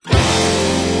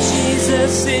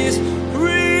Jesus is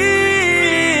real.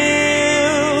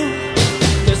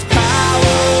 There's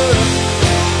power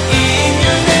in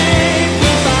your name. We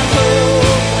find hope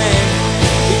when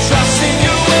we trust in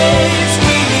your ways.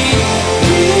 We need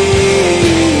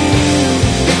real.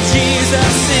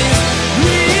 Jesus is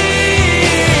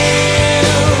real.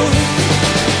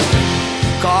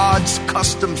 God's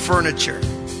custom furniture.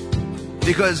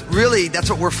 Because really,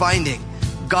 that's what we're finding.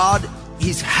 God,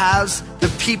 He has the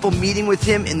people meeting with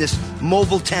Him in this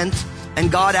mobile tent,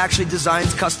 and God actually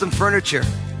designs custom furniture.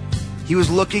 He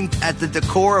was looking at the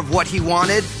decor of what He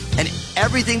wanted, and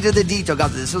everything to the detail.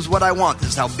 God, this is what I want. This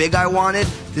is how big I want it.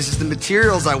 This is the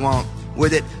materials I want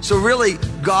with it. So really,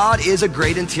 God is a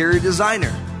great interior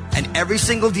designer, and every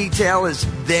single detail is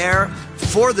there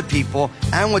for the people.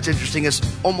 And what's interesting is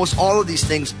almost all of these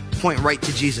things point right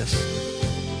to Jesus.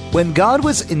 When God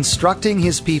was instructing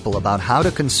His people about how to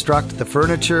construct the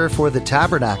furniture for the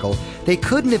tabernacle, they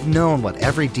couldn't have known what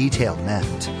every detail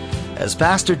meant. As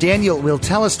Pastor Daniel will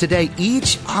tell us today,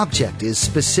 each object is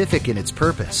specific in its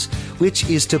purpose, which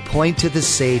is to point to the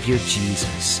Savior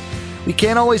Jesus. We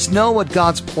can't always know what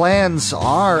God's plans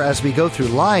are as we go through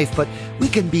life, but we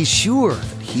can be sure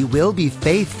that He will be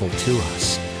faithful to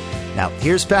us. Now,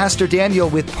 here's Pastor Daniel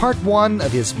with part 1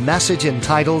 of his message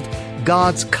entitled,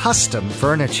 God's Custom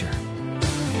Furniture.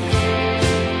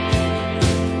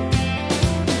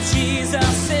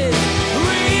 Jesus is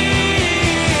real.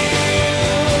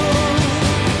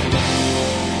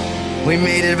 We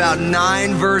made it about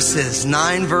 9 verses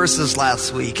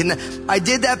last week. And I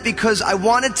did that because I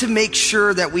wanted to make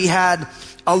sure that we had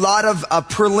a lot of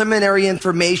preliminary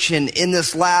information in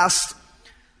this last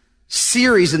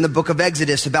series in the book of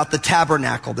Exodus about the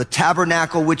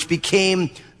tabernacle which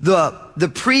became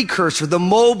the precursor, the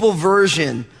mobile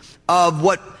version of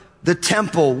what the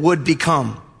temple would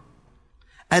become.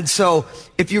 And so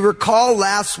if you recall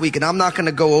last week, and I'm not going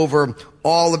to go over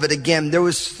all of it again, there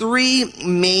was 3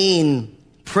 main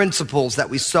principles that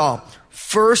we saw.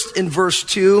 First, in verse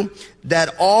 2,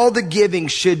 that all the giving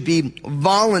should be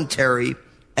voluntary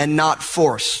and not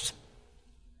forced.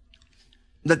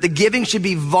 That the giving should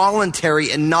be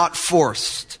voluntary and not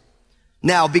forced.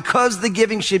 Now, because the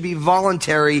giving should be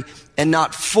voluntary and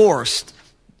not forced,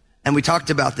 and we talked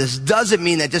about this, doesn't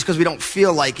mean that just because we don't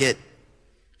feel like it,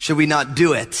 should we not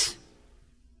do it.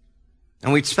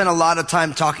 And we spent a lot of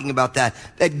time talking about that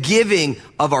giving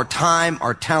of our time,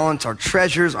 our talents, our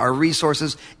treasures, our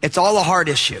resources, it's all a hard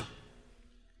issue.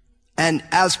 And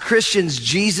as Christians,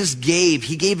 Jesus gave.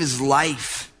 He gave His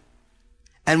life.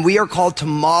 And we are called to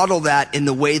model that in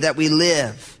the way that we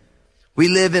live. We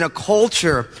live in a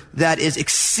culture that is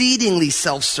exceedingly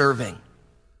self-serving.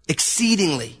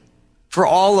 Exceedingly. For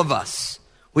all of us.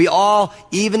 We all,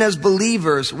 even as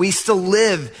believers, we still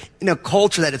live in a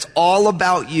culture that it's all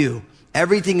about you.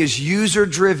 Everything is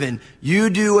user-driven. You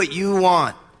do what you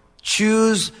want.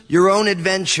 Choose your own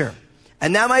adventure.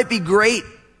 And that might be great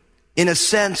in a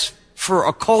sense for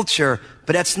a culture,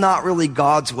 but that's not really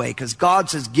God's way, because God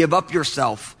says give up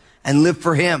yourself and live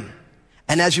for Him.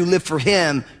 And as you live for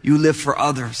Him, you live for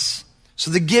others. So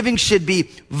the giving should be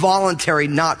voluntary,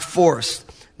 not forced.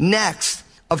 Next,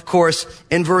 of course,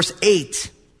 in verse 8,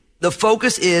 the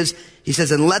focus is, he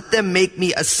says, and let them make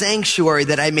me a sanctuary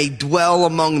that I may dwell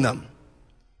among them.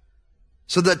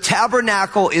 So the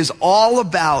tabernacle is all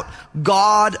about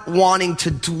God wanting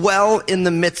to dwell in the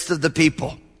midst of the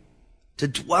people. To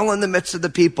dwell in the midst of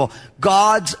the people.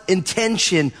 God's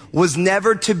intention was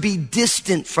never to be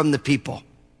distant from the people.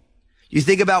 You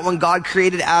think about when God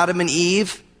created Adam and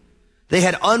Eve, they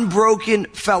had unbroken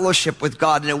fellowship with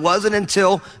God. And it wasn't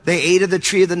until they ate of the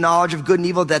tree of the knowledge of good and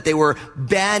evil that they were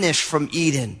banished from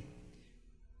Eden.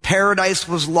 Paradise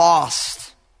was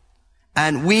lost.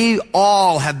 And we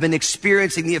all have been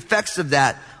experiencing the effects of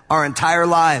that our entire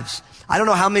lives. I don't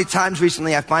know how many times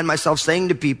recently I find myself saying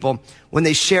to people when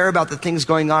they share about the things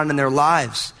going on in their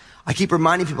lives, I keep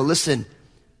reminding people, listen,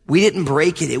 we didn't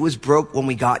break it. It was broke when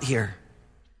we got here.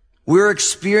 We're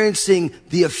experiencing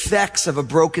the effects of a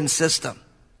broken system.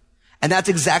 And that's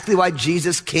exactly why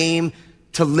Jesus came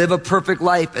to live a perfect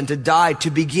life and to die, to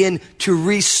begin to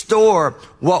restore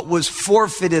what was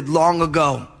forfeited long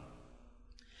ago.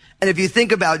 And if you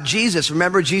think about Jesus,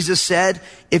 remember Jesus said,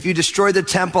 if you destroy the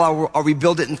temple, I'll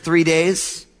rebuild it in 3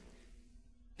 days.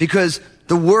 Because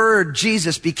the Word,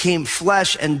 Jesus, became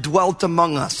flesh and dwelt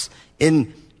among us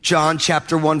in John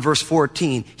chapter 1 verse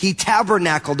 14. He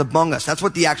tabernacled among us. That's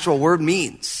what the actual word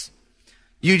means.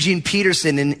 Eugene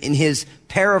Peterson in his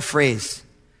paraphrase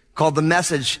called The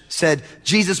Message said,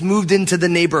 Jesus moved into the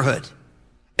neighborhood.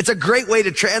 It's a great way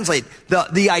to translate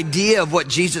the idea of what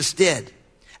Jesus did.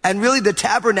 And really the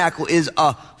tabernacle is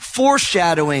a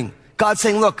foreshadowing God's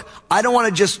saying, look, I don't want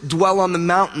to just dwell on the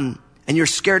mountain and you're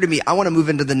scared of me. I want to move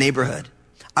into the neighborhood.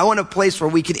 I want a place where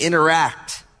we can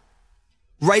interact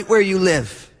right where you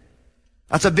live.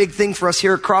 That's a big thing for us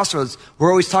here at Crossroads.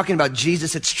 We're always talking about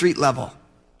Jesus at street level.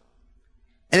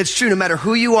 And it's true, no matter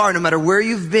who you are, no matter where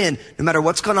you've been, no matter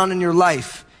what's going on in your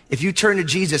life, if you turn to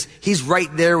Jesus, he's right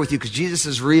there with you because Jesus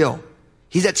is real.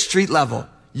 He's at street level,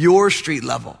 your street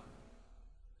level,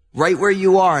 right where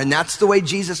you are. And that's the way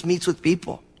Jesus meets with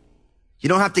people. You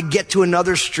don't have to get to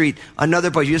another street, another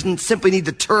place. You just simply need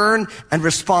to turn and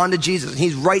respond to Jesus. And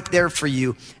he's right there for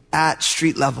you at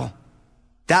street level.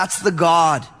 That's the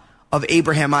God of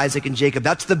Abraham, Isaac, and Jacob.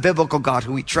 That's the biblical God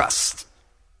who we trust.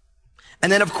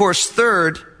 And then, of course,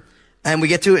 third, and we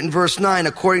get to it in verse 9,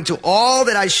 according to all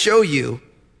that I show you,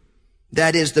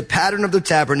 that is the pattern of the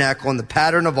tabernacle and the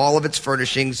pattern of all of its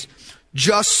furnishings,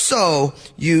 just so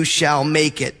you shall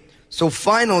make it. So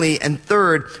finally, and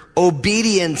third,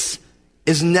 obedience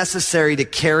is necessary to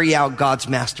carry out God's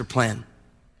master plan.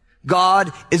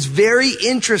 God is very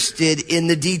interested in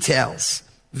the details.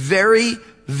 Very,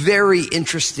 very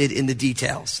interested in the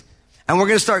details. And we're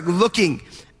going to start looking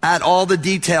at all the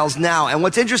details now. And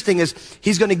what's interesting is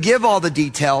he's going to give all the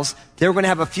details. Then we're going to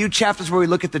have a few chapters where we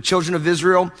look at the children of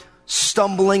Israel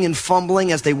stumbling and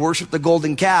fumbling as they worship the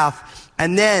golden calf.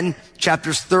 And then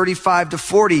chapters 35 to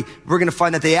 40, we're going to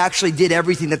find that they actually did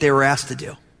everything that they were asked to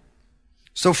do.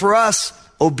 So for us,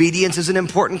 obedience is an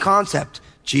important concept.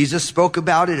 Jesus spoke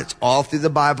about it. It's all through the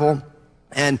Bible.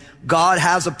 And God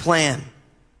has a plan.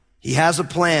 He has a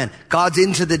plan. God's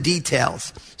into the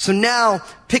details. So now,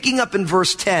 picking up in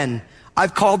verse 10,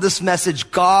 I've called this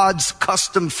message God's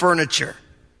custom furniture.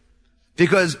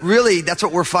 Because really, that's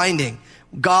what we're finding.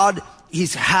 God, he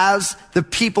has the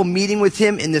people meeting with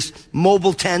him in this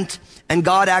mobile tent, and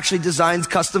God actually designs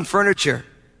custom furniture.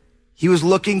 He was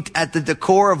looking at the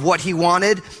decor of what he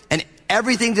wanted, and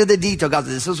everything to the detail. God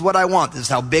said, this is what I want. This is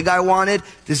how big I want it.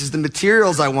 This is the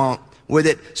materials I want with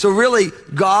it. So really,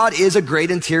 God is a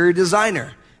great interior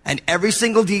designer, and every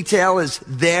single detail is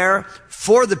there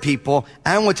for the people.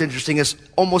 And what's interesting is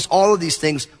almost all of these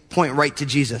things point right to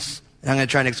Jesus. And I'm going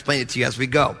to try and explain it to you as we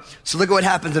go. So look at what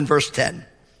happens in verse 10.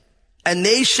 And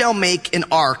they shall make an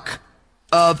ark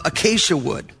of acacia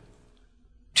wood.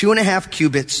 2.5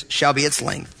 cubits shall be its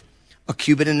length, a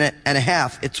cubit and a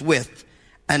half its width,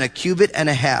 and a cubit and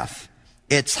a half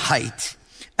its height.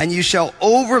 And you shall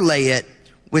overlay it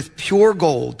with pure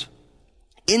gold,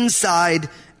 inside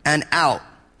and out.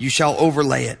 You shall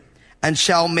overlay it, and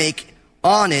shall make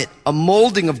on it a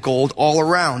molding of gold all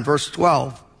around. Verse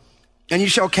 12. And you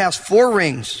shall cast 4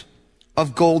 rings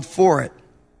of gold for it,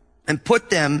 and put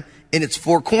them in its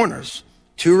 4 corners.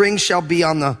 2 rings shall be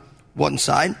on the one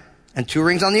side, and 2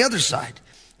 rings on the other side.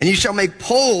 And you shall make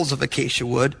poles of acacia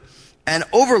wood, and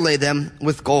overlay them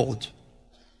with gold.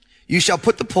 You shall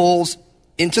put the poles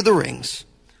into the rings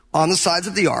on the sides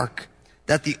of the ark,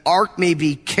 that the ark may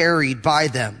be carried by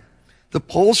them. The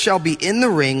poles shall be in the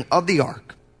ring of the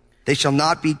ark. They shall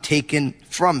not be taken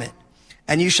from it.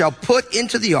 And you shall put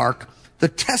into the ark the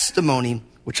testimony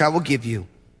which I will give you.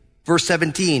 Verse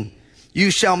 17, you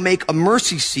shall make a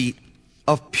mercy seat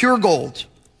of pure gold.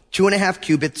 2.5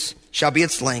 cubits shall be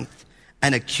its length,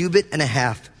 and a cubit and a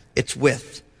half its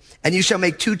width. And you shall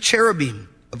make 2 cherubim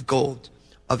of gold,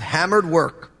 of hammered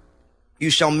work.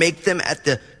 You shall make them at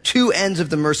the 2 ends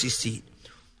of the mercy seat.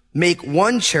 Make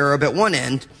 1 cherub at one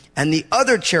end, and the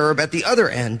other cherub at the other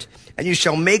end. And you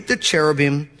shall make the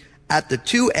cherubim at the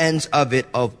 2 ends of it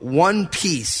of one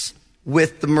piece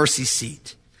with the mercy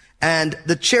seat. And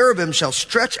the cherubim shall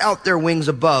stretch out their wings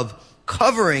above,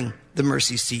 covering the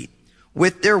mercy seat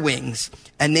with their wings,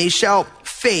 and they shall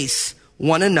face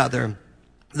one another.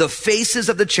 The faces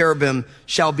of the cherubim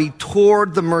shall be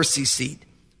toward the mercy seat.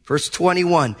 Verse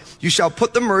 21, you shall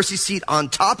put the mercy seat on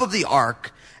top of the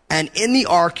ark, and in the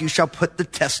ark you shall put the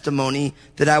testimony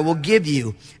that I will give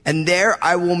you. And there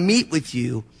I will meet with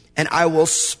you, and I will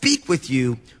speak with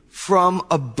you from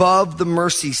above the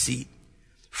mercy seat,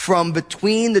 from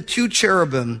between the 2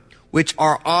 cherubim which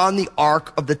are on the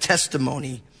ark of the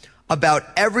testimony, about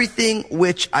everything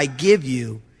which I give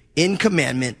you in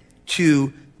commandment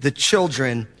to the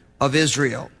children of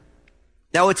Israel.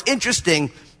 Now it's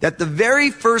interesting that the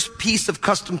very first piece of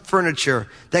custom furniture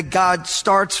that God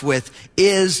starts with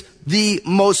is the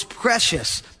most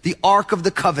precious, the Ark of the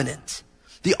Covenant.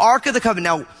 The Ark of the Covenant.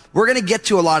 Now, we're going to get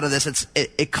to a lot of this.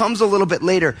 It comes a little bit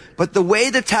later, but the way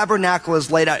the tabernacle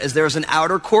is laid out is there's an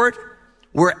outer court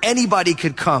where anybody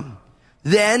could come.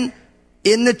 Then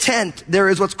in the tent, there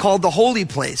is what's called the holy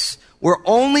place where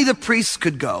only the priests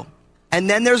could go. And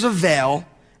then there's a veil.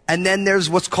 And then there's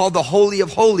what's called the Holy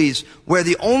of Holies, where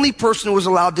the only person who was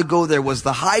allowed to go there was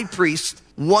the high priest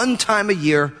one time a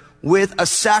year with a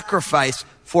sacrifice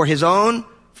for his own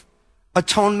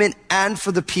atonement and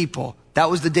for the people. That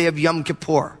was the day of Yom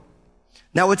Kippur.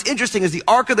 Now what's interesting is the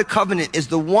Ark of the Covenant is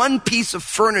the one piece of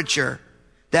furniture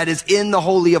that is in the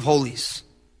Holy of Holies.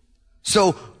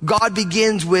 So God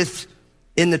begins with,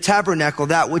 in the tabernacle,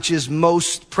 that which is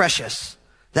most precious,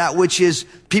 that which is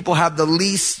people have the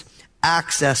least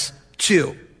access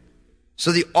to.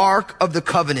 So the Ark of the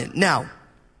Covenant. Now,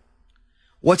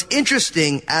 what's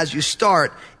interesting as you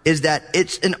start is that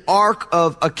it's an ark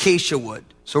of acacia wood.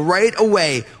 So right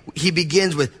away, he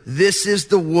begins with, this is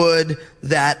the wood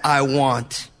that I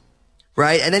want.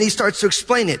 Right? And then he starts to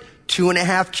explain it.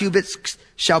 2.5 cubits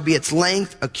shall be its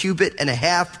length, 1.5 cubits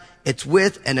its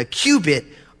width, and 1.5 cubits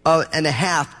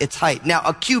its height. Now,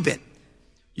 a cubit.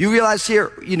 You realize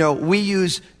here, we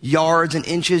use yards and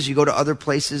inches. You go to other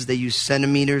places, they use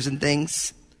centimeters and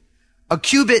things. A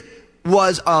cubit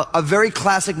was a very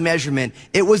classic measurement.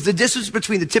 It was the distance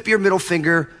between the tip of your middle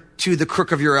finger to the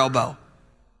crook of your elbow.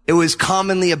 It was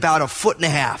commonly about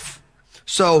 1.5 feet.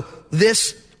 So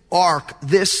this ark,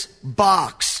 this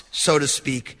box, so to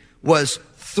speak, was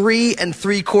 3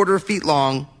 3/4 feet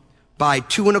long by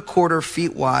 2 1/4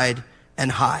 feet wide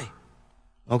and high.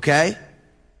 Okay?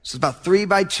 So it's about 3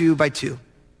 by 2 by 2.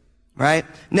 Right?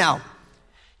 Now,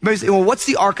 you might say, well, what's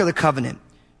the Ark of the Covenant?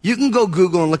 You can go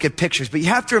Google and look at pictures, but you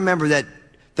have to remember that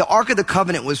the Ark of the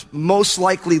Covenant was most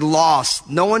likely lost.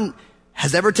 No one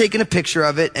has ever taken a picture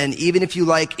of it, and even if you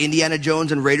like Indiana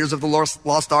Jones and Raiders of the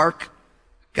Lost Ark,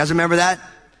 you guys remember that?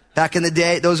 Back in the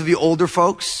day, those of you older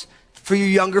folks. For you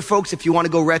younger folks, if you want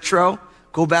to go retro,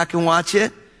 go back and watch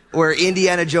it. Where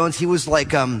Indiana Jones, he was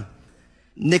like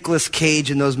Nicolas Cage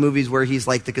in those movies where he's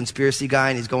like the conspiracy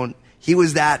guy and he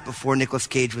was that before Nicolas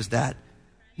Cage was that.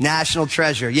 National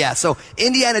Treasure. Yeah, so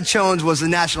Indiana Jones was the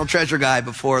National Treasure guy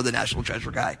before the National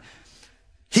Treasure guy.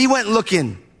 He went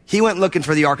looking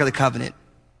for the Ark of the Covenant.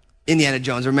 Indiana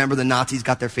Jones. Remember the Nazis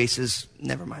got their faces?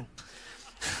 Never mind.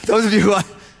 Those of you who,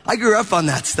 I grew up on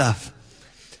that stuff.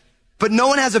 But no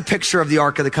one has a picture of the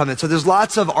Ark of the Covenant. So there's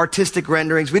lots of artistic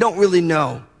renderings. We don't really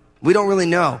know.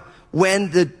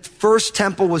 When the first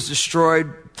temple was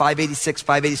destroyed, 586,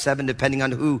 587, depending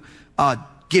on who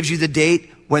gives you the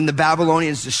date, when the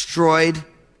Babylonians destroyed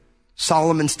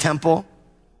Solomon's temple,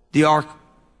 the ark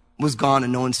was gone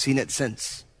and no one's seen it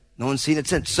since.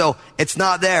 So it's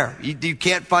not there. You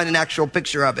can't find an actual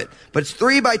picture of it. But it's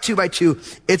 3 by 2 by 2.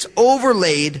 It's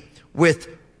overlaid with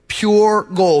pure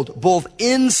gold, both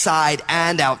inside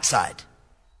and outside.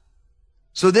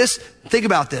 So think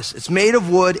about this. It's made of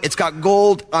wood. It's got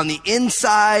gold on the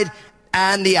inside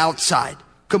and the outside,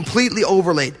 completely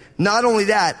overlaid. Not only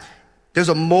that, there's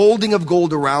a molding of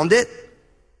gold around it.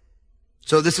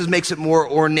 So this makes it more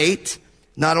ornate.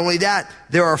 Not only that,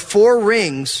 there are 4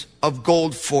 rings of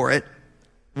gold for it,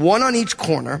 1 on each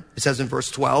corner, it says in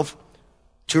verse 12,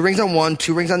 2 rings on one,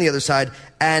 2 rings on the other side,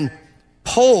 and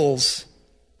poles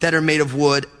that are made of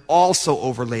wood, also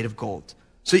overlaid of gold.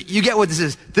 So you get what this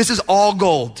is. This is all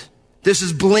gold. This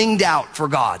is blinged out for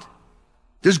God.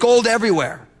 There's gold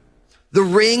everywhere. The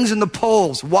rings and the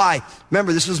poles. Why?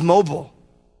 Remember, this was mobile.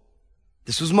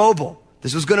 This was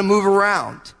going to move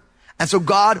around. And so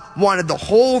God wanted the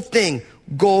whole thing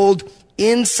gold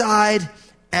inside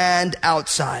and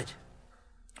outside.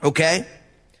 Okay?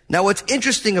 Now what's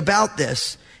interesting about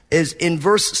this is in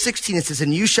verse 16 it says,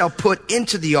 and you shall put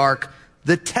into the ark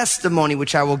the testimony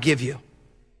which I will give you.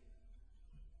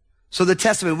 So the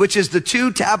testimony, which is the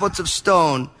 2 tablets of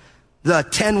stone, the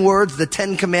 10 words, the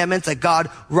 10 commandments that God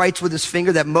writes with his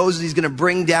finger that Moses is going to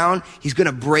bring down. He's going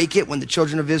to break it when the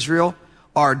children of Israel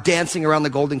are dancing around the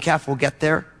golden calf. We'll get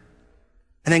there.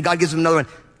 And then God gives them another one.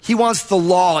 He wants the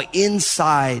law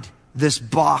inside this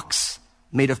box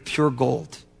made of pure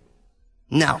gold.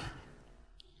 Now,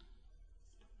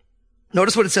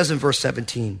 notice what it says in verse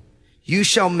 17. You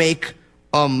shall make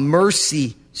a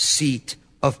mercy seat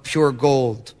of pure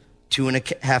gold.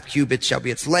 2.5 cubits shall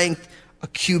be its length,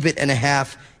 1.5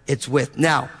 cubits its width.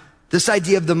 Now, this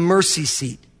idea of the mercy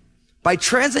seat, by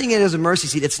translating it as a mercy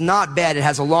seat, it's not bad. It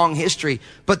has a long history.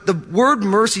 But the word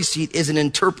mercy seat is an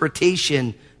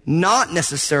interpretation, not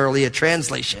necessarily a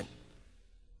translation.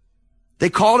 They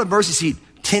call it a mercy seat.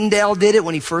 Tyndale did it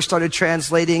when he first started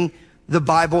translating the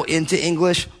Bible into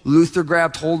English. Luther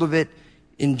grabbed hold of it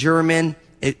in German.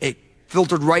 It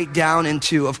filtered right down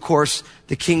into, of course,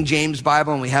 the King James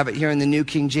Bible, and we have it here in the New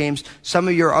King James. Some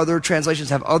of your other translations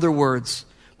have other words.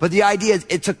 But the idea is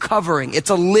it's a covering. It's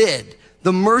a lid.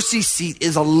 The mercy seat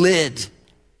is a lid.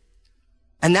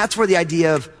 And that's where the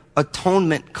idea of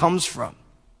atonement comes from.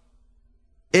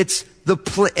 It's the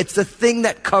thing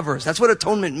that covers. That's what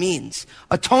atonement means.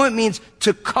 Atonement means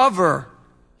to cover,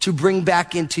 to bring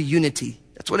back into unity.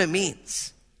 That's what it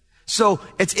means. So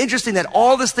it's interesting that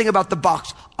all this thing about the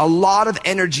box, a lot of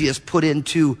energy is put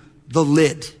into the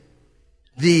lid,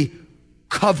 the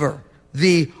cover,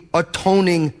 the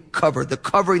atoning cover, the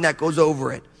covering that goes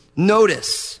over it.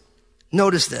 Notice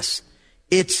this.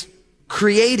 It's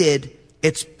created,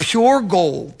 it's pure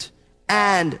gold,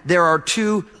 and there are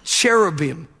 2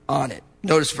 cherubim on it.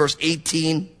 Notice verse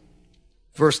 18,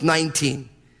 verse 19.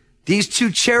 These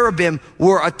 2 cherubim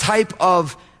were a type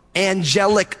of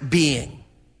angelic being.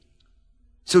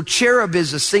 So cherub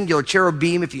is a singular.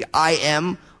 Cherubim, if you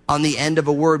I-M on the end of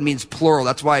a word, means plural.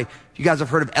 That's why you guys have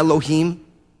heard of Elohim.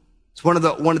 It's one of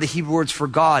the Hebrew words for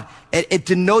God. It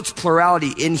denotes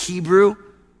plurality. In Hebrew,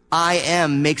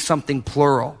 I-M makes something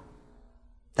plural.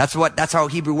 That's how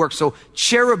Hebrew works. So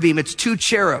cherubim, it's 2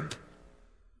 cherub.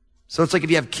 So it's like if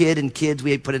you have kid and kids,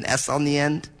 we put an S on the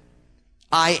end.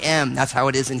 I-M, that's how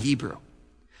it is in Hebrew.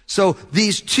 So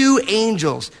these 2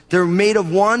 angels, they're made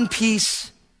of one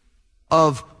piece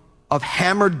of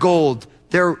hammered gold.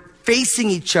 They're facing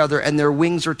each other and their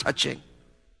wings are touching.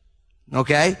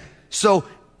 Okay? So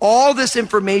all this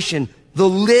information, the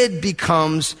lid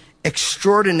becomes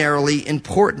extraordinarily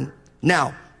important.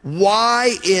 Now,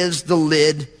 why is the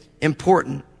lid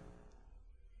important?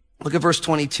 Look at verse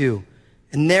 22.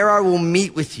 And there I will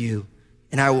meet with you,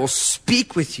 and I will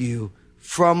speak with you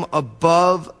from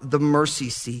above the mercy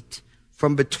seat,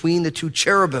 from between the 2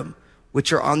 cherubim,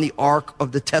 which are on the ark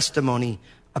of the testimony,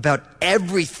 about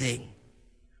everything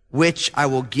which I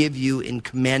will give you in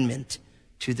commandment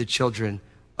to the children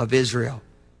of Israel.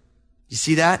 You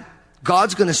see that?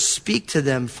 God's going to speak to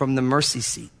them from the mercy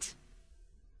seat.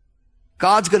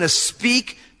 God's going to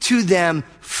speak to them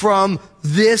from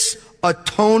this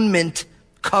atonement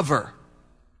cover.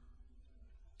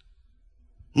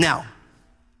 Now,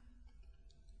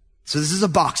 so this is a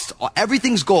box.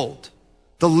 Everything's gold.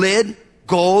 The lid,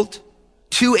 gold.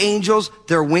 2 angels,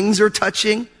 their wings are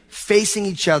touching, facing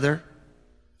each other.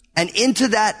 And into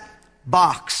that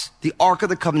box, the Ark of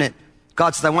the Covenant,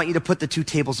 God says, I want you to put the 2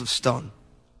 tables of stone.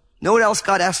 Know what else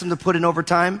God asked them to put in over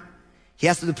time? He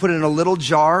asked them to put in a little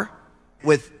jar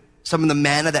with some of the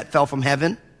manna that fell from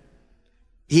heaven.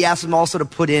 He asked them also to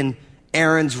put in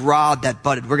Aaron's rod that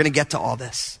budded. We're going to get to all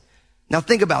this. Now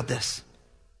think about this.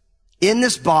 In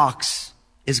this box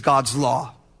is God's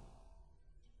law.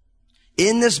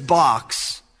 In this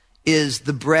box is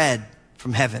the bread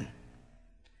from heaven.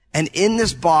 And in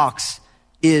this box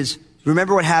is,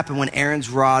 remember what happened when Aaron's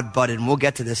rod budded, and we'll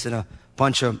get to this in a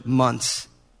bunch of months.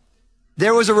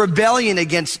 There was a rebellion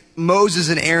against Moses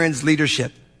and Aaron's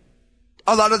leadership.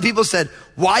 A lot of people said,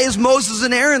 why is Moses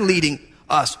and Aaron leading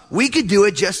us? We could do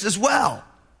it just as well.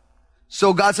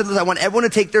 So God said, I want everyone to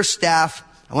take their staff.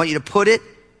 I want you to put it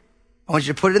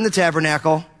in the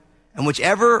tabernacle, and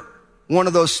whichever one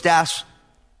of those staffs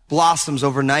blossoms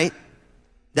overnight,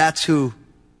 that's who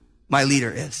my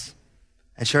leader is.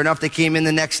 And sure enough, they came in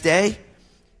the next day,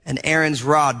 and Aaron's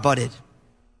rod budded.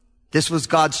 This was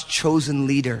God's chosen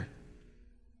leader.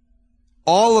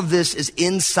 All of this is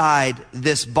inside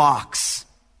this box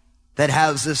that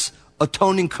has this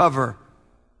atoning cover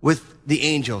with the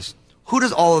angels. Who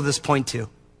does all of this point to?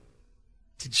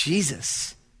 To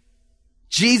Jesus.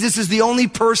 Jesus is the only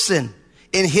person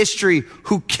in history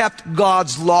who kept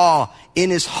God's law in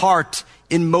his heart,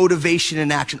 in motivation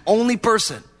and action. Only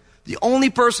person. The only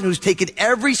person who's taken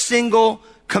every single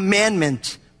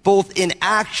commandment, both in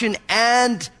action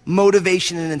and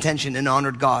motivation and intention, and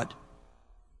honored God.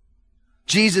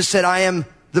 Jesus said, I am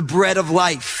the bread of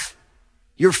life.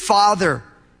 Your father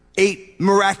ate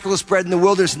miraculous bread in the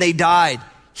wilderness and they died.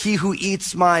 He who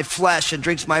eats my flesh and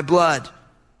drinks my blood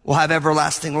will have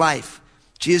everlasting life.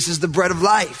 Jesus is the bread of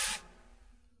life.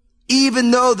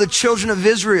 Even though the children of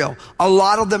Israel, a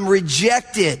lot of them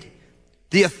rejected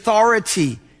the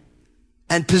authority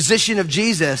and position of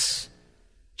Jesus,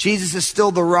 Jesus is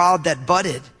still the rod that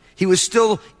budded. He was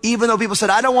still, even though people said,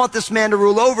 I don't want this man to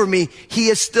rule over me, he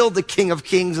is still the King of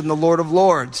Kings and the Lord of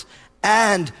Lords.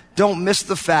 And don't miss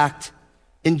the fact,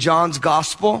 in John's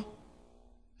gospel,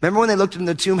 remember when they looked in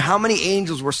the tomb, how many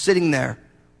angels were sitting there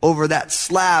over that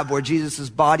slab where Jesus'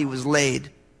 body was laid?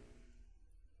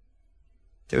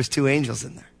 There was 2 angels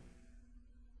in there.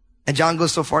 And John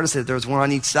goes so far to say that there was one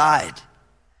on each side.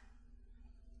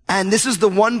 And this is the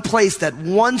one place that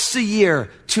once a year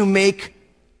to make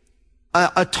an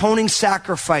atoning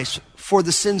sacrifice for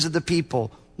the sins of the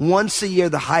people, once a year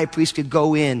the high priest could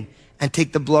go in and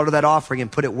take the blood of that offering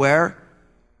and put it where?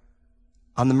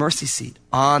 On the mercy seat,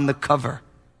 on the cover.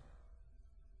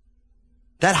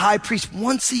 That high priest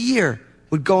once a year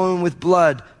would go in with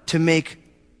blood to make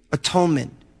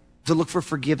atonement, to look for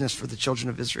forgiveness for the children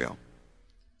of Israel.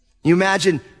 You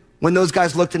imagine when those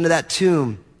guys looked into that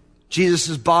tomb,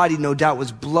 Jesus' body no doubt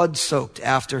was blood-soaked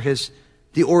after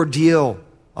the ordeal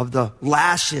of the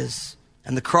lashes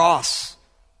and the cross.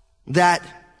 That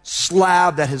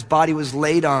slab that his body was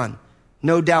laid on,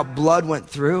 no doubt blood went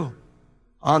through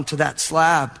onto that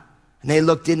slab. And they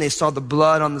looked in, they saw the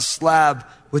blood on the slab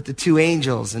with the two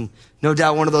angels. And no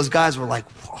doubt one of those guys were like,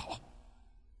 whoa.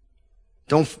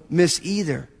 Don't miss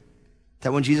either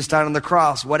that when Jesus died on the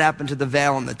cross, what happened to the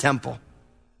veil in the temple?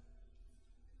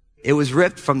 It was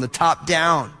ripped from the top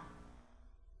down.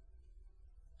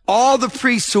 All the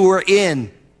priests who were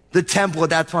in the temple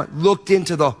at that point looked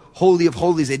into the Holy of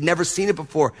Holies. They'd never seen it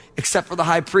before, except for the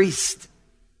high priest.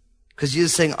 Because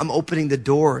Jesus is saying, I'm opening the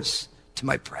doors to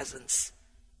my presence.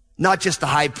 Not just the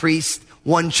high priest,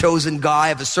 one chosen guy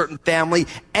of a certain family.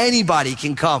 Anybody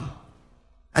can come.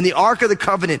 And the Ark of the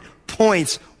Covenant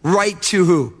points right to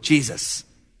who? Jesus.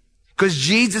 Because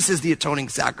Jesus is the atoning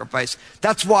sacrifice.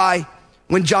 That's why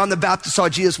when John the Baptist saw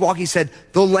Jesus walk, he said,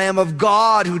 the Lamb of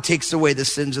God who takes away the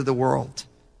sins of the world.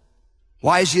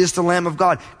 Why is Jesus the Lamb of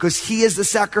God? Because he is the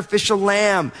sacrificial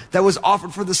lamb that was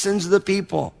offered for the sins of the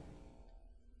people.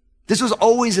 This was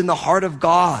always in the heart of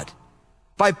God.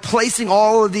 By placing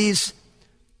all of this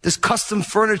custom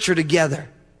furniture together,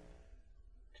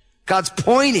 God's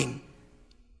pointing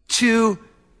to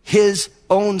his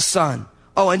own son.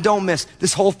 Oh, and don't miss,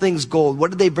 this whole thing's gold.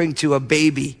 What did they bring to a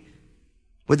baby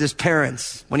with his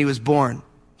parents when he was born?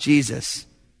 Jesus.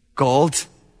 Gold.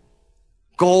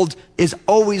 Gold has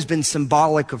always been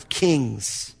symbolic of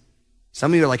kings.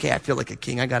 Some of you are like, hey, I feel like a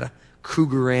king. I got a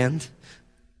Krugerrand.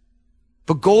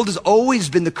 But gold has always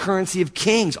been the currency of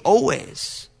kings.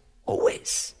 Always.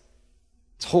 Always.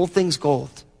 This whole thing's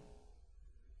gold.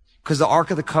 Because the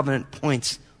Ark of the Covenant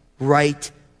points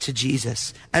right to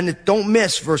Jesus. And don't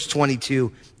miss verse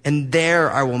 22. And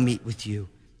there I will meet with you,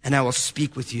 and I will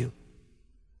speak with you.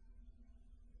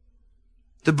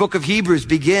 The book of Hebrews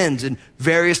begins, and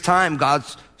various times God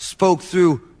spoke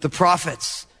through the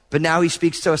prophets. But now he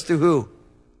speaks to us through who?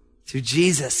 Through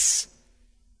Jesus.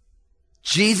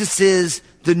 Jesus is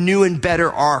the new and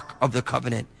better Ark of the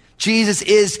Covenant. Jesus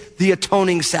is the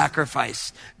atoning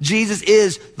sacrifice. Jesus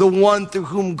is the one through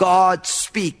whom God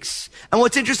speaks. And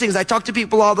what's interesting is I talk to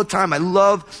people all the time. I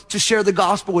love to share the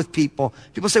gospel with people.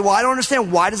 People say, well, I don't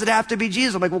understand. Why does it have to be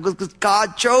Jesus? I'm like, well, because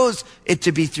God chose it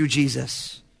to be through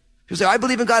Jesus. People say, I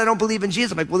believe in God. I don't believe in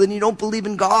Jesus. I'm like, well, then you don't believe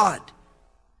in God.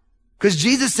 Because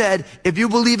Jesus said, if you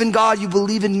believe in God, you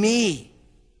believe in me.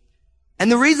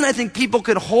 And the reason I think people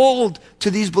can hold to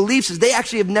these beliefs is they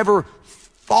actually have never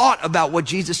thought about what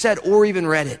Jesus said or even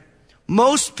read it.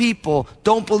 Most people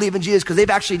don't believe in Jesus because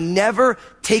they've actually never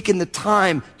taken the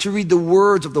time to read the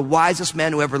words of the wisest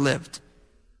man who ever lived.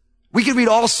 We can read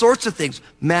all sorts of things.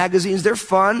 Magazines, they're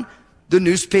fun. The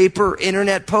newspaper,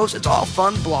 internet posts, it's all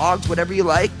fun. Blogs, whatever you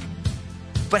like.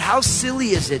 But how silly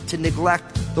is it to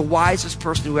neglect the wisest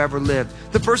person who ever lived?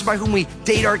 The person by whom we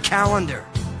date our calendar.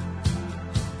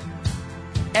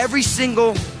 Every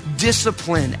single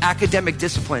discipline, academic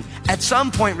discipline, at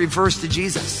some point refers to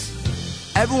Jesus.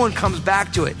 Everyone comes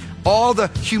back to it. All the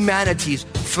humanities,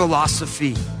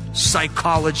 philosophy,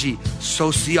 psychology,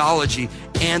 sociology,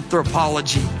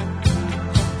 anthropology.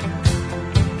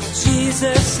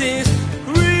 Jesus is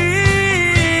real.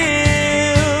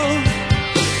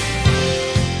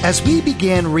 As we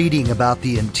began reading about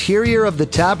the interior of the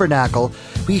tabernacle,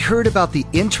 we heard about the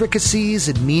intricacies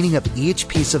and meaning of each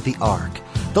piece of the ark.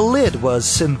 The lid was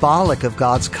symbolic of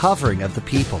God's covering of the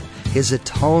people, his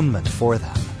atonement for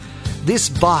them. This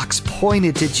box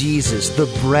pointed to Jesus, the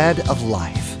bread of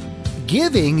life.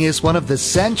 Giving is one of the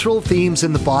central themes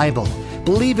in the Bible.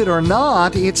 Believe it or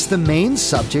not, it's the main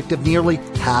subject of nearly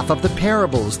half of the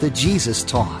parables that Jesus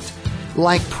taught.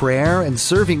 Like prayer and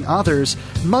serving others,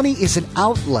 money is an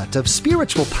outlet of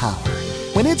spiritual power.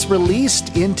 When it's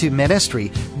released into ministry,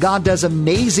 God does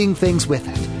amazing things with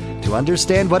it. To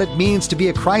understand what it means to be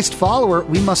a Christ follower,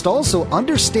 we must also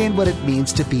understand what it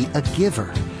means to be a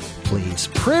giver. Please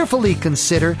prayerfully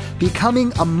consider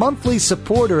becoming a monthly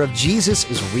supporter of Jesus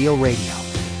is Real Radio.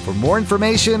 For more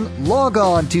information, log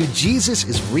on to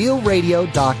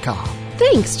JesusIsRealRadio.com.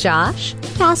 Thanks, Josh.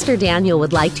 Pastor Daniel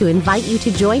would like to invite you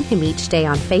to join him each day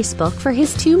on Facebook for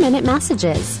his 2-minute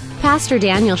messages. Pastor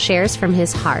Daniel shares from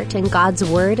his heart and God's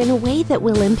Word in a way that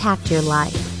will impact your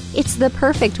life. It's the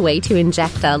perfect way to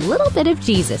inject a little bit of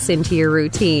Jesus into your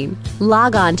routine.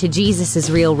 Log on to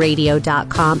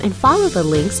JesusIsRealRadio.com and follow the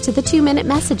links to the 2-minute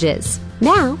messages.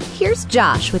 Now, here's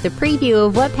Josh with a preview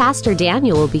of what Pastor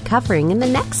Daniel will be covering in the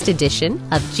next edition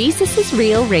of Jesus is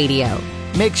Real Radio.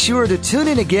 Make sure to tune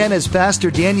in again as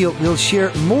Pastor Daniel will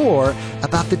share more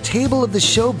about the table of the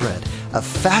showbread, a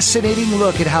fascinating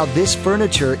look at how this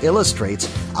furniture illustrates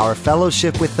our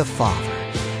fellowship with the Father,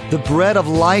 the bread of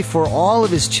life for all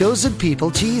of His chosen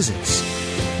people, Jesus.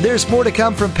 There's more to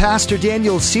come from Pastor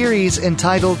Daniel's series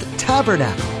entitled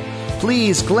Tabernacle.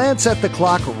 Please glance at the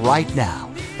clock right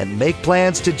now and make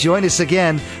plans to join us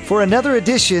again for another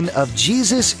edition of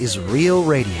Jesus is Real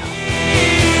Radio.